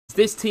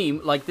This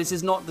team, like, this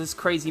is not this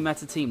crazy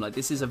meta team. Like,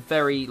 this is a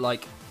very,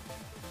 like,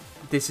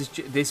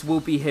 this will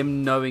be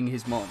him knowing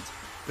his mod.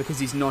 Because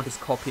he's not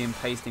just copy and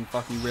pasting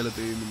fucking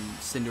Rillaboom and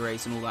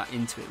Cinderace and all that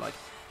into it. Like,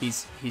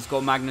 he's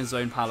got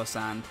Magnezone,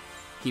 Palossand.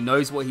 He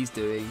knows what he's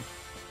doing.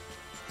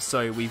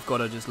 So we've got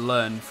to just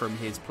learn from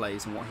his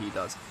plays and what he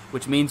does.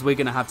 Which means we're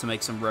going to have to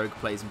make some rogue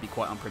plays and be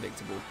quite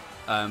unpredictable.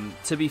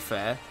 To be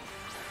fair...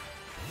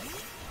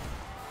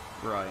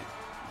 Right.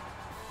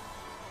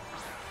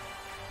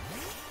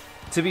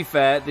 To be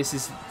fair, this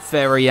is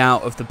very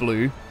out of the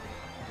blue.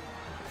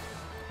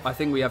 I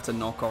think we have to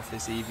knock off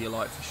this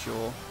Eviolite for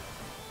sure.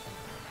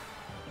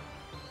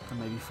 And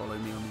maybe follow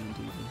me on the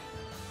Indeedee.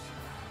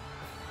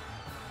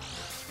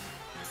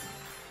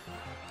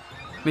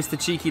 Mr.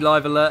 Cheeky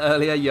live alert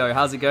earlier. Yo,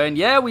 how's it going?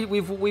 Yeah, we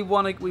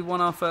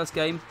won our first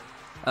game.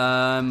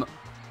 Do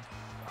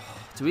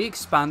we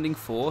expanding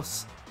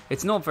force?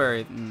 It's not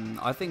very.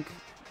 I think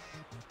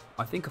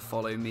a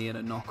follow me and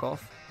a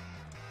knockoff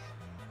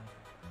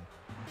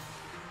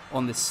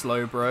on this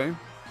slow bro.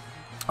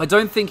 I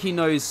don't think he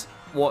knows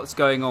what's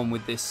going on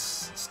with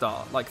this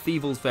start. Like,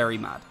 Thievul's very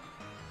mad.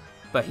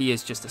 But he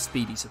is just a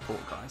speedy support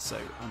guy, so,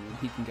 I mean,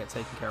 he can get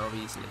taken care of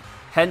easily.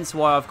 Hence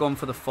why I've gone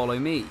for the follow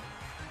me.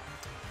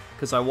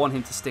 Because I want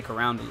him to stick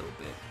around a little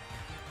bit.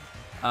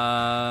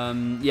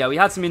 Yeah, we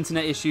had some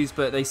internet issues,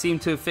 but they seem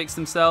to have fixed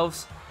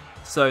themselves.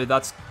 So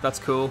that's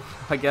cool,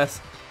 I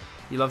guess.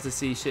 You love to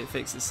see shit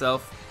fix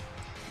itself.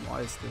 Why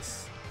is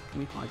this? Can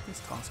we hide this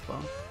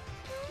taskbar?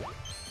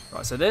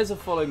 Right, so there's a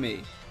follow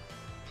me.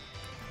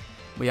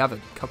 We have a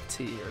cup of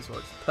tea here as well.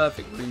 It's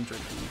perfect room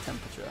drinking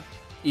temperature.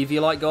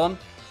 Eviolite gone.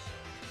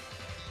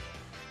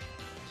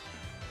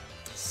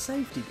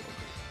 Safety goggles.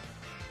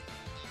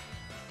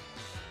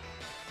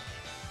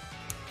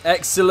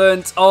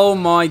 Excellent. Oh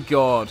my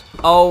god.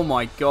 Oh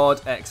my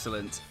god.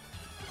 Excellent.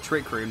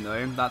 Trick room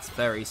though. That's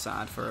very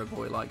sad for a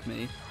boy like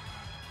me.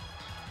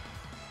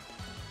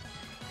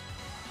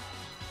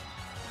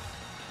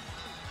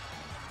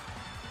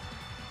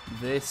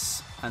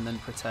 This and then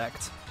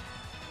protect.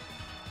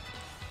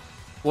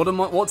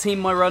 What team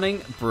am I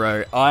running?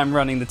 Bro, I'm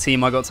running the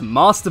team I got to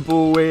Master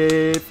Ball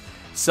with.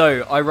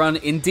 So, I run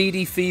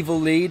Indeedee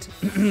Thievul lead.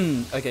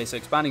 Okay, so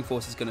Expanding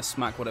Force is going to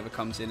smack whatever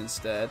comes in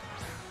instead.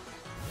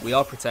 We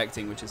are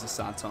protecting, which is a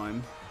sad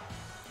time.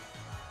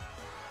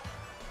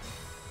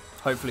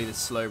 Hopefully this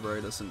slow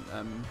bro doesn't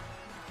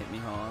hit me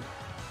hard.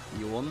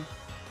 Yawn.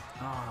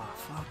 Ah,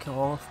 fuck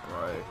off,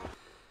 bro.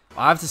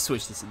 I have to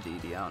switch this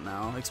Indeedee out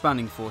now.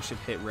 Expanding Force should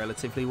hit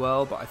relatively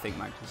well, but I think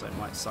Magnezone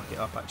might suck it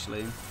up,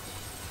 actually.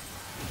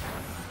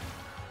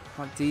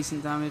 Like,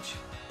 decent damage.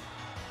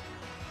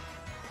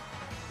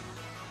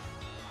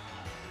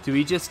 Do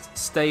we just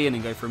stay in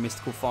and go for a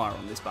Mystical Fire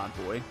on this bad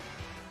boy?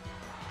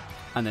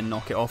 And then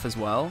knock it off as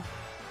well?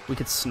 We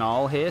could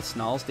Snarl here.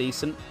 Snarl's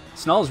decent.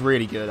 Snarl's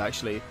really good,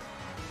 actually.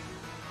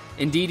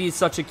 Indeedee is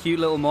such a cute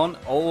little mon.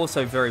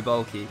 Also very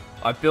bulky.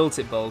 I built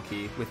it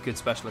bulky with good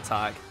special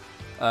attack.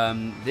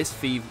 This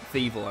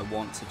Thievul I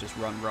want to just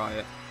run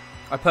riot.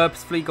 I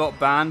purposefully got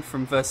banned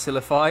from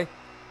Versilify.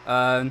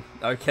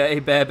 Okay,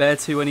 Bear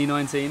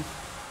 2019.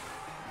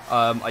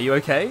 Are you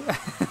okay?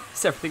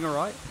 Is everything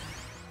alright?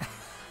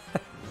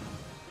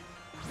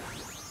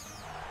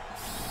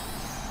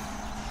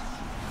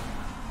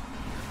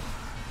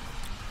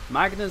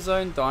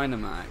 Magnezone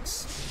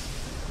Dynamax.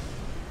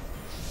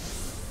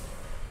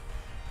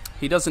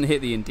 He doesn't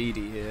hit the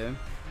Indeedee here.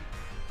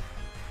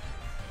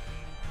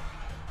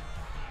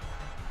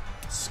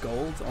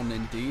 Scold on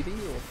Indeedee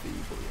or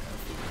Thievul?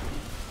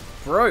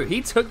 Yeah, bro,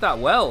 he took that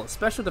well.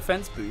 Special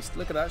defense boost.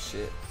 Look at that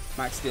shit.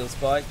 Max Steel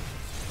Spike.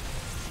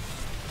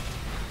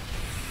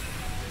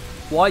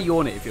 Why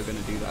yawn it if you're going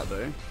to do that,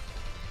 though? Do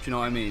you know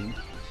what I mean?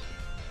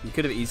 You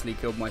could have easily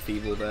killed my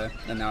Thievul there,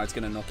 and now it's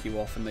going to knock you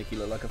off and make you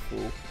look like a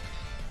fool.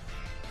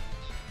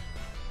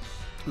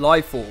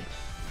 Life Orb.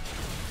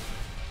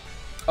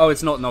 Oh,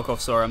 it's not knockoff,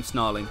 sorry, I'm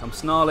snarling. I'm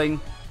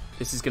snarling.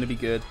 This is going to be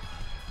good.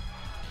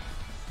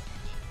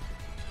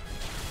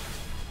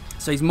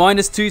 So he's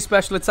 -2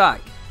 special attack.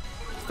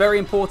 It's very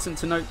important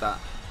to note that.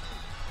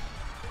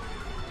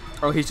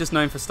 Oh, he's just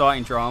known for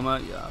starting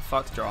drama. Yeah,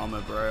 fuck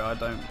drama, bro. I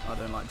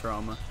don't like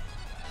drama.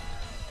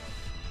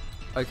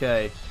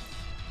 Okay.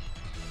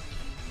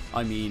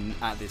 I mean,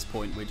 at this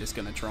point, we're just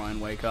going to try and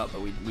wake up,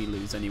 but we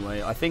lose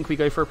anyway. I think we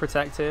go for a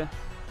protect here.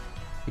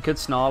 We could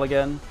Snarl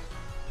again.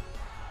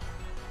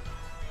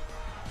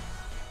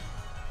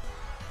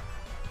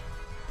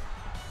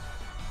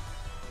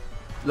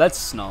 Let's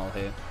Snarl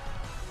here.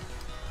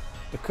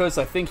 Because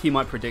I think he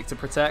might predict a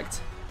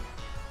protect.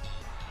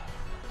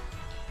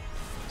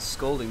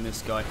 Scolding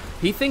this guy.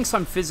 He thinks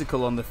I'm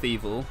physical on the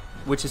Thievul,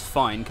 which is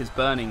fine, because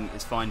burning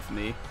is fine for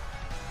me.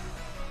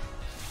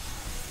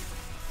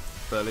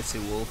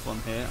 Burlitzy Wolf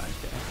on here,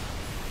 okay.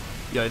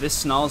 Yo, this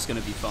Snarl's going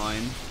to be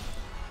fine.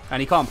 And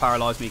he can't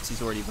paralyze me because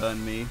he's already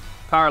burned me.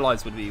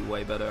 Paralyze would be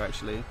way better,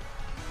 actually.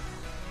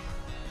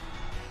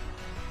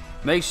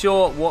 Make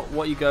sure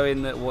what you go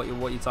in, what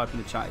you type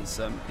in the chat is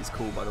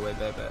cool, by the way,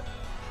 Bear.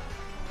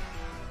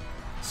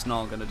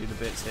 Snarl gonna do the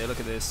bits here. Look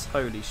at this.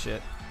 Holy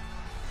shit.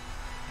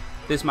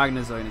 This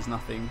Magnezone is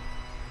nothing.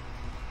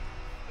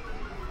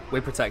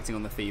 We're protecting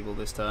on the Thievul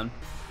this turn.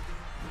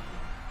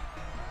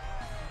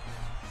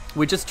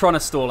 We're just trying to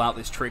stall out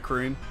this Trick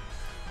Room.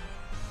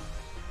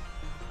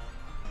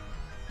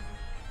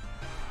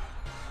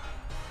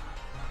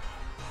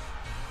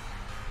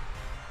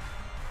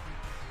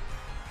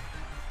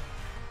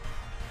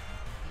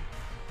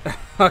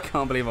 I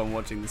can't believe I'm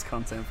watching this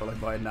content followed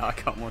by now. I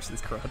can't watch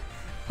this crud.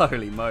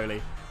 Holy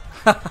moly.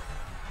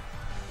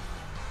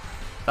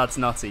 That's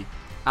nutty.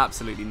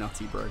 Absolutely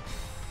nutty, bro.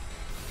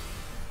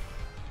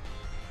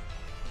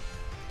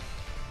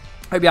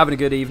 Hope you're having a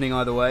good evening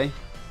either way.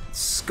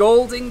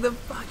 Scolding the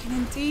fucking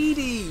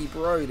Indeedee.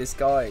 Bro, this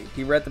guy.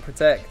 He read the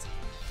Protect.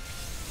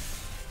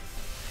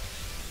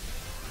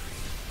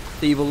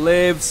 Thievul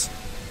lives.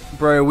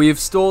 Bro, we've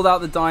stalled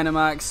out the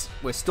Dynamax.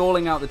 We're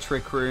stalling out the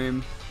Trick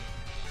Room.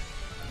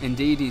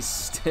 Indeedee's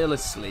still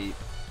asleep.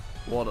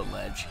 What a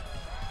ledge.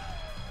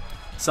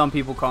 Some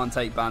people can't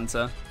take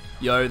banter.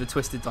 Yo, the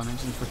Twisted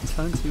Dimensions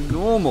return to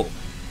normal.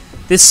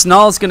 This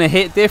Snarl's going to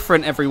hit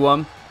different,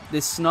 everyone.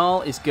 This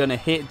Snarl is going to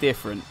hit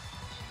different.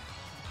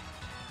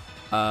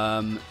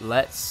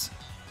 Let's...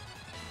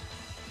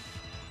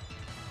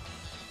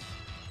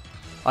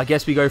 I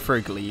guess we go for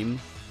a Gleam.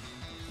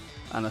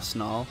 And a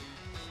Snarl.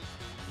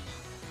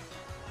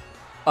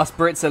 Us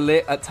Brits are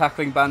lit at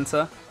tackling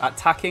banter. At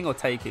tacking or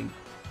taking?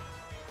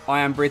 I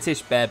am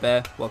British. Bear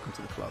Bear. Welcome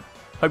to the club.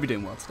 Hope you're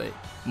doing well today.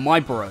 My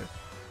bro.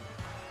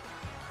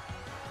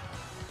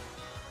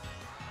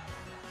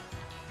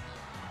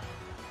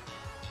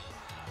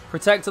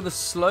 Protect of the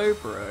slow,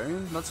 bro.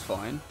 That's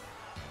fine.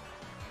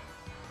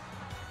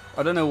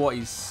 I don't know what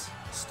he's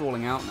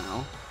stalling out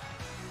now.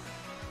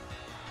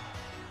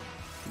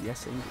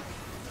 Yes, indeed.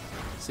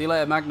 See you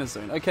later,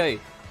 Magnezone. Okay,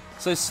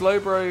 so slow,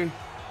 bro.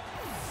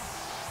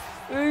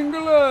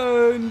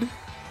 England.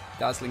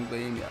 Dazzling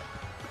Gleam, yeah.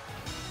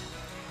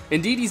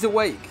 Indeed, he's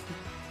awake.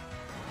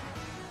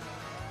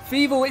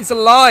 Thievul is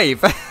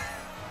alive.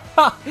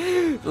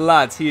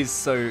 Lads, he is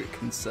so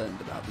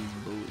concerned about these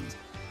bullies.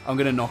 I'm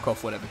going to knock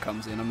off whatever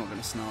comes in. I'm not going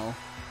to Snarl.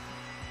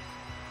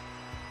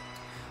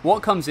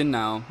 What comes in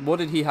now? What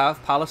did he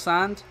have?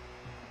 Palisand?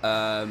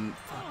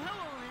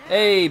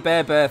 Hey,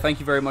 Bear Bear. Thank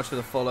you very much for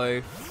the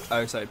follow.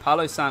 Oh, sorry.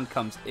 Palisand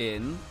comes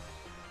in.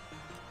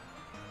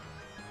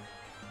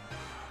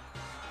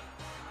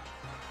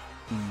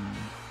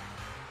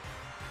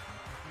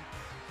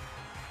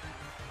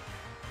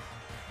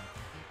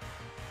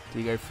 Do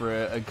you go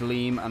for a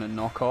Gleam and a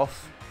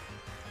knockoff?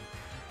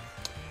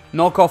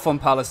 Knockoff on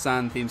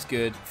Palisand seems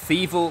good.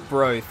 Thievul,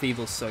 bro,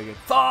 Thievul's so good.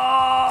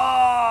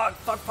 Fuck!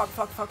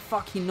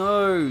 Fuck, he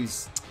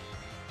knows.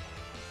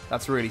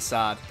 That's really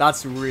sad.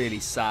 That's really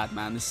sad,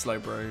 man. This slow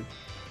bro.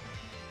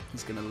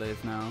 He's gonna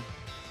live now.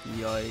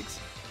 Yikes.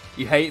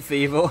 You hate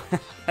Thievul?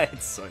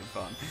 It's so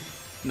fun.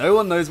 No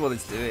one knows what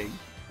it's doing.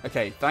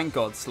 Okay, thank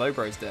God, slow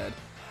bro's dead.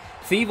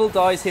 Thievul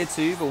dies here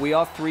too, but we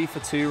are 3 for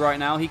 2 right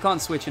now. He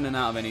can't switch in and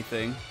out of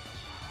anything.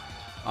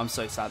 I'm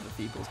so sad that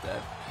Thievul's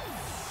dead.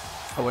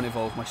 I won't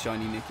evolve my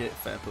shiny Nickit.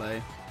 Fair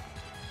play.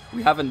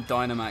 We haven't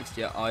Dynamaxed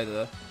yet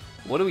either.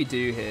 What do we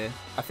do here?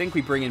 I think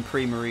we bring in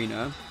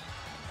Primarina.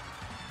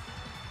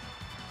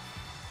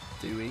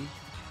 Do we?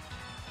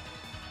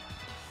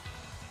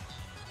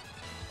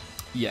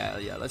 Yeah,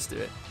 let's do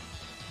it.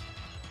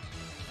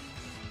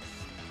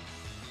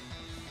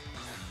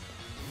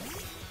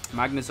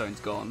 Magnezone's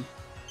gone.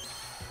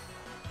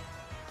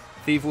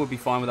 Thievul would be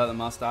fine without the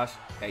mustache.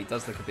 Yeah, he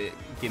does look a bit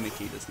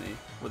gimmicky, doesn't he?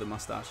 With a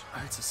mustache.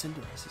 Oh, it's a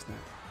Cinderace, isn't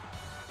it?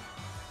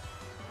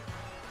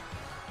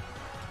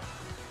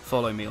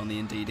 Follow me on the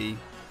Indeedee.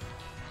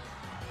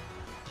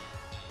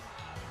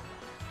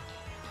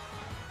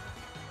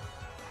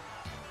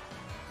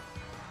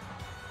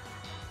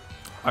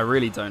 I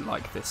really don't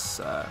like this.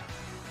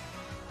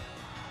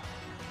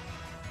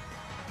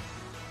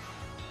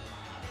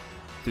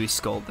 Do we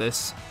scold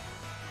this?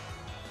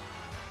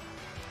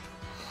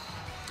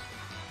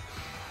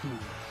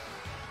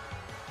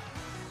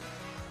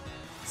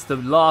 It's the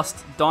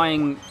last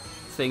dying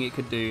thing it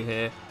could do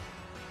here.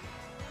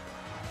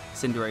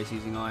 Cinderace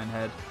using Iron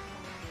Head.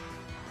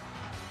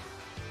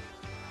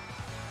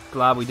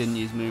 Glad we didn't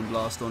use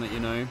Moonblast on it, you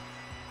know.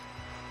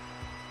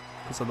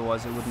 Because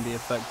otherwise it wouldn't be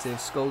effective.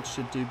 Scald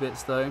should do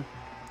bits though.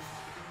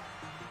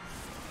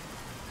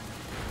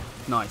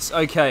 Nice.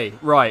 Okay,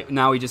 right.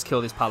 Now we just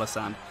kill this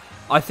Palisand.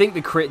 I think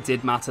the crit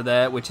did matter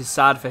there, which is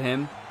sad for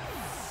him.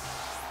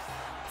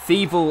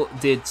 Thievul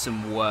did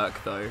some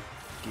work though.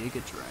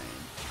 Giga Drain.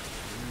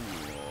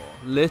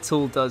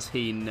 Little does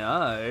he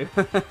know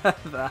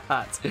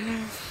that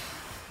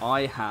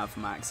I have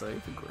Max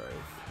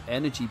Overgrowth.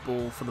 Energy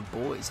Ball for the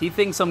boys. He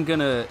thinks I'm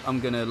gonna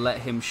let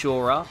him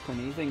shore up, and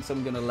he thinks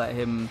I'm gonna let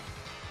him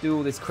do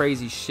all this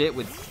crazy shit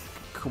with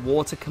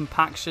water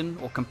compaction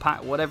or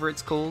compact, whatever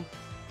it's called.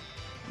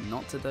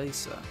 Not today,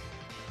 sir.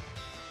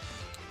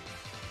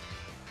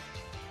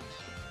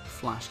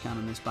 Flash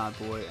Cannon this bad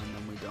boy, and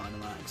then we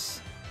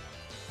Dynamax.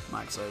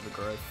 Max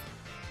Overgrowth.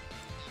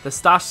 The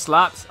stash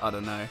slaps? I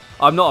don't know.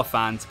 I'm not a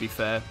fan, to be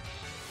fair.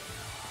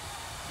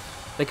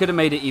 They could have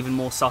made it even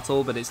more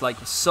subtle, but it's like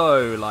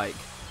so like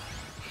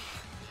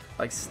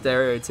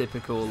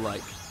stereotypical,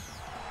 like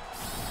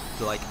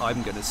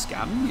I'm gonna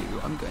scam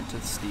you, I'm going to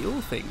steal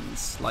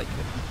things, like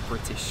a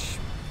British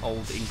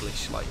old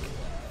English like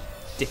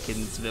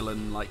Dickens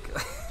villain, like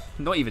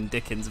not even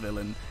Dickens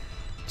villain.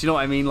 Do you know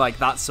what I mean? Like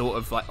that sort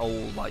of like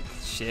old like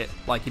shit.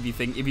 Like if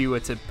you were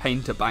to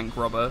paint a bank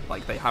robber,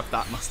 like they have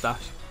that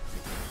mustache.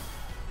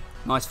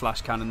 Nice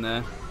flash cannon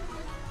there.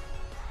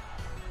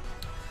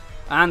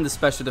 And the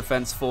special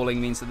defense falling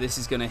means that this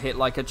is going to hit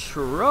like a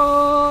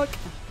truck.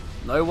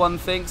 No one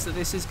thinks that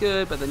this is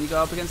good, but then you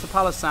go up against the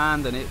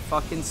Palisand and it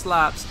fucking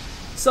slaps.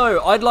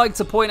 So, I'd like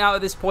to point out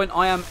at this point,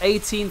 I am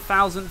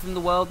 18,000th in the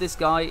world. This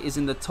guy is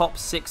in the top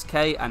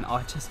 6k, and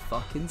I just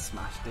fucking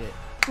smashed it.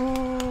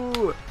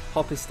 Ooh!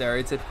 Hop is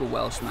stereotypical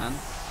Welshman.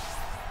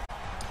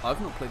 I've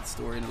not played the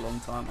story in a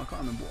long time. I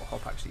can't remember what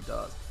Hop actually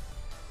does.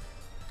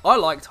 I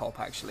liked Hop,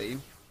 actually.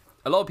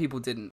 A lot of people didn't.